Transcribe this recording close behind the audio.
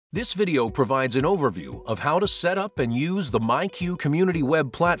This video provides an overview of how to set up and use the myQ community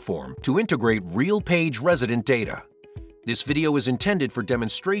web platform to integrate RealPage resident data. This video is intended for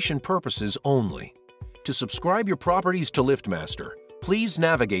demonstration purposes only. To subscribe your properties to LiftMaster, please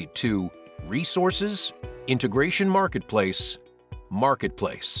navigate to Resources, Integration Marketplace,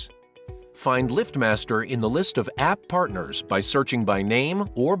 Marketplace. Find LiftMaster in the list of app partners by searching by name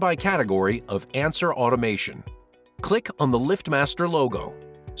or by category of Answer Automation. Click on the LiftMaster logo.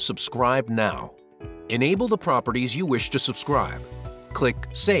 Subscribe now. Enable the properties you wish to subscribe. Click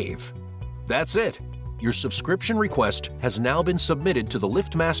Save. That's it. Your subscription request has now been submitted to the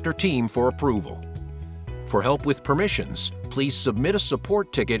LiftMaster team for approval. For help with permissions, please submit a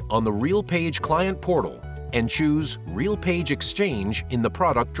support ticket on the RealPage client portal and choose RealPage Exchange in the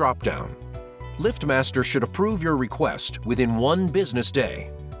product dropdown. LiftMaster should approve your request within 1 business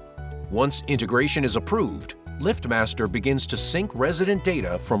day. Once integration is approved, LiftMaster begins to sync resident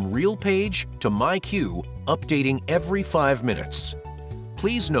data from RealPage to myQ, updating every 5 minutes.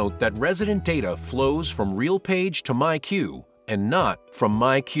 Please note that resident data flows from RealPage to myQ and not from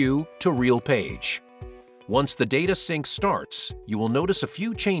myQ to RealPage. Once the data sync starts, you will notice a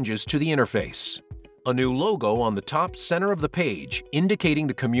few changes to the interface. A new logo on the top center of the page indicating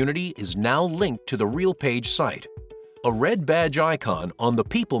the community is now linked to the RealPage site. A red badge icon on the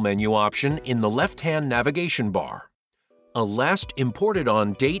People menu option in the left-hand navigation bar. A last imported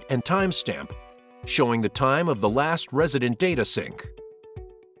on date and timestamp, showing the time of the last resident data sync.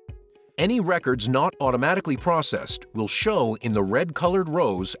 Any records not automatically processed will show in the red-colored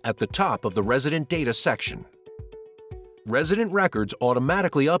rows at the top of the resident data section. Resident records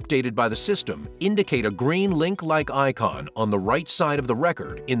automatically updated by the system indicate a green link-like icon on the right side of the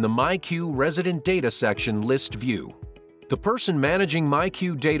record in the myQ resident data section list view. The person managing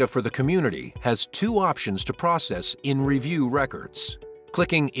myQ data for the community has 2 options to process in review records.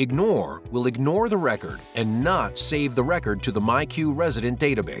 Clicking Ignore will ignore the record and not save the record to the myQ resident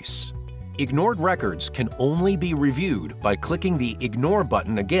database. Ignored records can only be reviewed by clicking the Ignore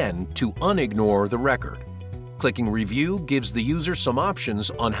button again to unignore the record. Clicking Review gives the user some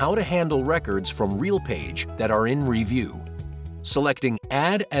options on how to handle records from RealPage that are in review. Selecting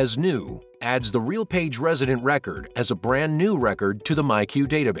Add as New adds the RealPage resident record as a brand new record to the myQ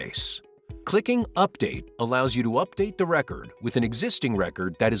database. Clicking Update allows you to update the record with an existing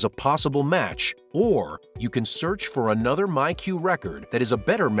record that is a possible match, or you can search for another myQ record that is a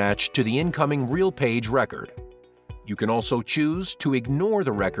better match to the incoming RealPage record. You can also choose to ignore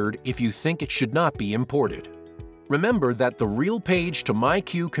the record if you think it should not be imported. Remember that the RealPage to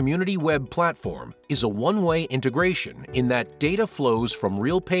myQ community web platform is a one-way integration in that data flows from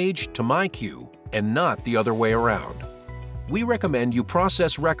RealPage to myQ and not the other way around. We recommend you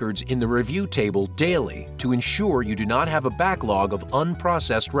process records in the review table daily to ensure you do not have a backlog of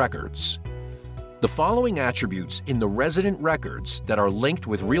unprocessed records. The following attributes in the resident records that are linked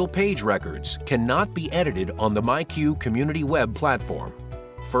with RealPage records cannot be edited on the myQ community web platform: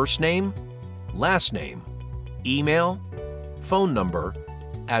 first name, last name, email, phone number,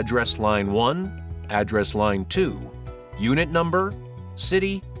 address line 1, address line 2, unit number,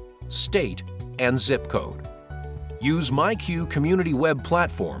 city, state, and zip code. Use myQ community web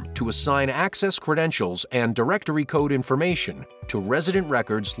platform to assign access credentials and directory code information to resident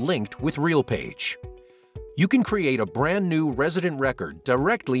records linked with RealPage. You can create a brand new resident record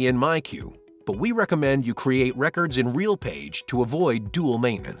directly in myQ, but we recommend you create records in RealPage to avoid dual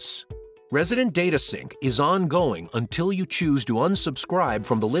maintenance. Resident data sync is ongoing until you choose to unsubscribe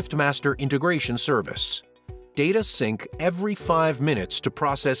from the LiftMaster integration service. Data sync every 5 minutes to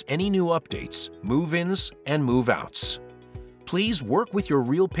process any new updates, move-ins, and move-outs. Please work with your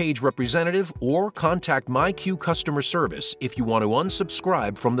RealPage representative or contact myQ customer service if you want to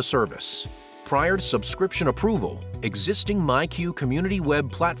unsubscribe from the service. Prior to subscription approval, existing myQ community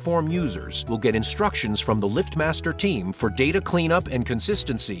web platform users will get instructions from the LiftMaster team for data cleanup and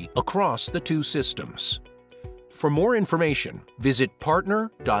consistency across the 2 systems. For more information, visit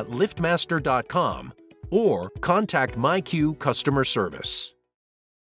partner.liftmaster.com or contact myQ customer service.